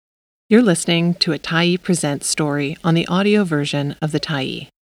You're listening to a Tyee Presents story on the audio version of the Tyee.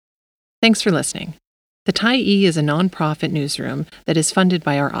 Thanks for listening. The Tyee is a nonprofit newsroom that is funded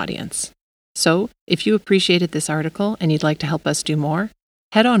by our audience. So, if you appreciated this article and you'd like to help us do more,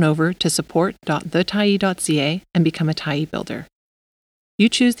 head on over to support.thetyee.ca and become a Tyee builder. You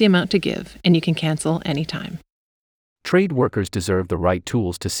choose the amount to give, and you can cancel anytime. Trade workers deserve the right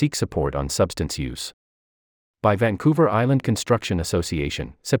tools to seek support on substance use. By Vancouver Island Construction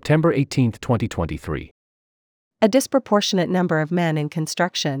Association, September 18, 2023. A disproportionate number of men in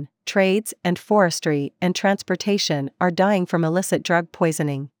construction, trades, and forestry and transportation are dying from illicit drug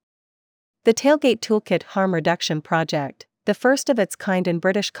poisoning. The Tailgate Toolkit Harm Reduction Project, the first of its kind in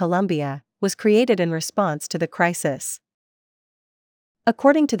British Columbia, was created in response to the crisis.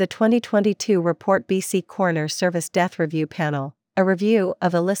 According to the 2022 report BC Coroner Service Death Review Panel, a review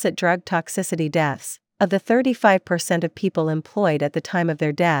of illicit drug toxicity deaths, of the 35% of people employed at the time of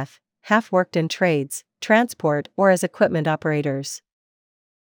their death, half worked in trades, transport, or as equipment operators.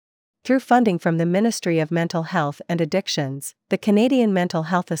 Through funding from the Ministry of Mental Health and Addictions, the Canadian Mental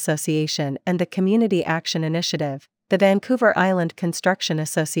Health Association, and the Community Action Initiative, the Vancouver Island Construction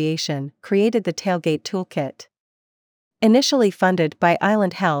Association created the Tailgate Toolkit. Initially funded by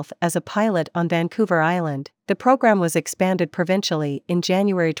Island Health as a pilot on Vancouver Island, the program was expanded provincially in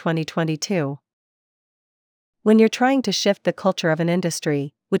January 2022. When you're trying to shift the culture of an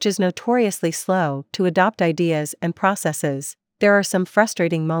industry, which is notoriously slow to adopt ideas and processes, there are some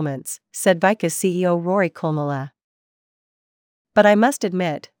frustrating moments, said Vica's CEO Rory Kulmala. But I must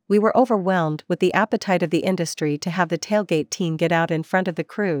admit, we were overwhelmed with the appetite of the industry to have the Tailgate team get out in front of the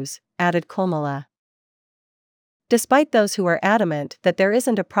crews, added Kulmala. Despite those who are adamant that there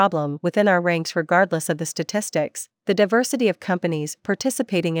isn't a problem within our ranks regardless of the statistics, the diversity of companies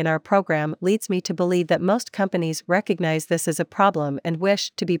participating in our program leads me to believe that most companies recognize this as a problem and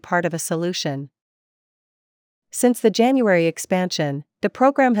wish to be part of a solution. Since the January expansion, the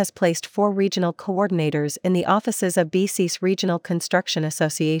program has placed 4 regional coordinators in the offices of BC's regional construction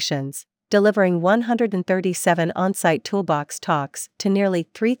associations, delivering 137 on-site toolbox talks to nearly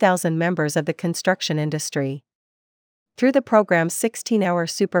 3,000 members of the construction industry. Through the program's 16-hour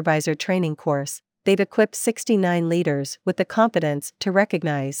supervisor training course, they've equipped 69 leaders with the confidence to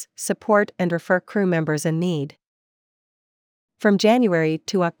recognize, support, and refer crew members in need. From January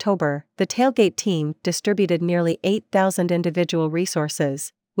to October, the Tailgate team distributed nearly 8,000 individual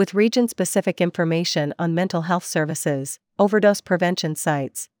resources, with region-specific information on mental health services, overdose prevention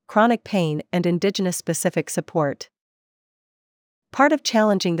sites, chronic pain, and Indigenous-specific support. Part of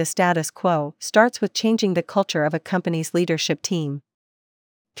challenging the status quo starts with changing the culture of a company's leadership team.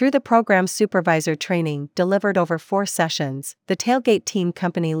 Through the program's supervisor training delivered over 4 sessions, the Tailgate team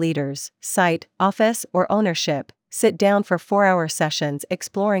company leaders, site, office, or ownership, sit down for 4-hour sessions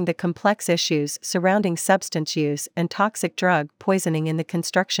exploring the complex issues surrounding substance use and toxic drug poisoning in the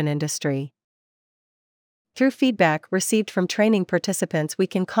construction industry. Through feedback received from training participants, we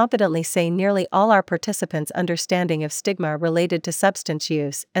can confidently say nearly all our participants' understanding of stigma related to substance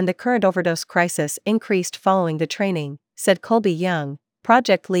use and the current overdose crisis increased following the training, said Colby Young,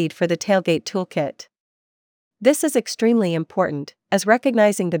 project lead for the Tailgate Toolkit. This is extremely important, as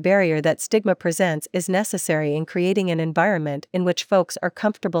recognizing the barrier that stigma presents is necessary in creating an environment in which folks are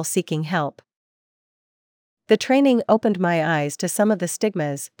comfortable seeking help. The training opened my eyes to some of the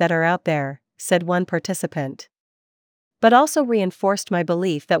stigmas that are out there, said one participant. But also reinforced my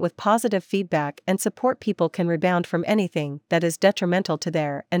belief that with positive feedback and support, people can rebound from anything that is detrimental to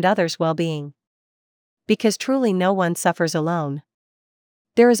their and others' well-being. Because truly no one suffers alone.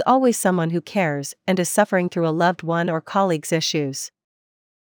 There is always someone who cares and is suffering through a loved one or colleague's issues.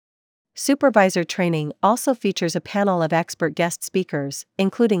 Supervisor training also features a panel of expert guest speakers,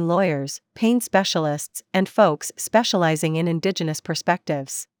 including lawyers, pain specialists, and folks specializing in Indigenous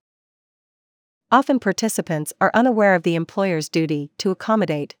perspectives. Often participants are unaware of the employer's duty to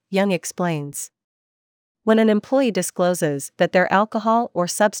accommodate, Young explains. When an employee discloses that their alcohol or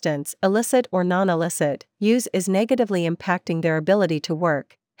substance, illicit or non-illicit, use is negatively impacting their ability to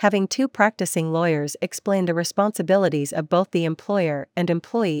work, having 2 practicing lawyers explain the responsibilities of both the employer and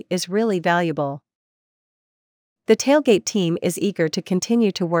employee is really valuable. The Tailgate team is eager to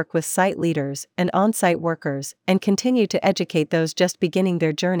continue to work with site leaders and on-site workers and continue to educate those just beginning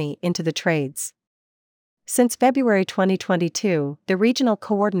their journey into the trades. Since February 2022, the regional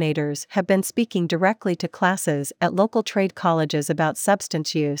coordinators have been speaking directly to classes at local trade colleges about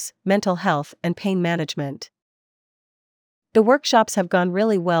substance use, mental health, and pain management. The workshops have gone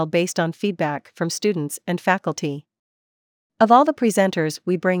really well based on feedback from students and faculty. Of all the presenters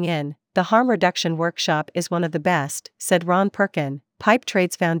we bring in, the harm reduction workshop is one of the best, said Ron Perkin, Pipe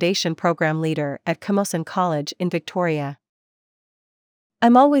Trades Foundation Program Leader at Camosun College in Victoria.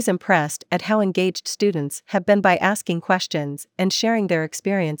 I'm always impressed at how engaged students have been by asking questions and sharing their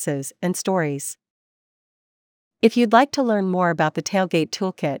experiences and stories. If you'd like to learn more about the Tailgate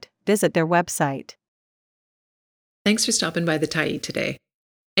Toolkit, visit their website. Thanks for stopping by the Tyee today.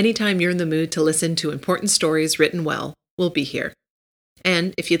 Anytime you're in the mood to listen to important stories written well, we'll be here.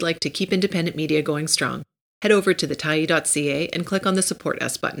 And if you'd like to keep independent media going strong, head over to thetyee.ca and click on the Support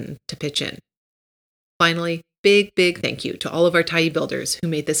Us button to pitch in. Finally, big thank you to all of our Tyee builders who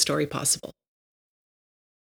made this story possible.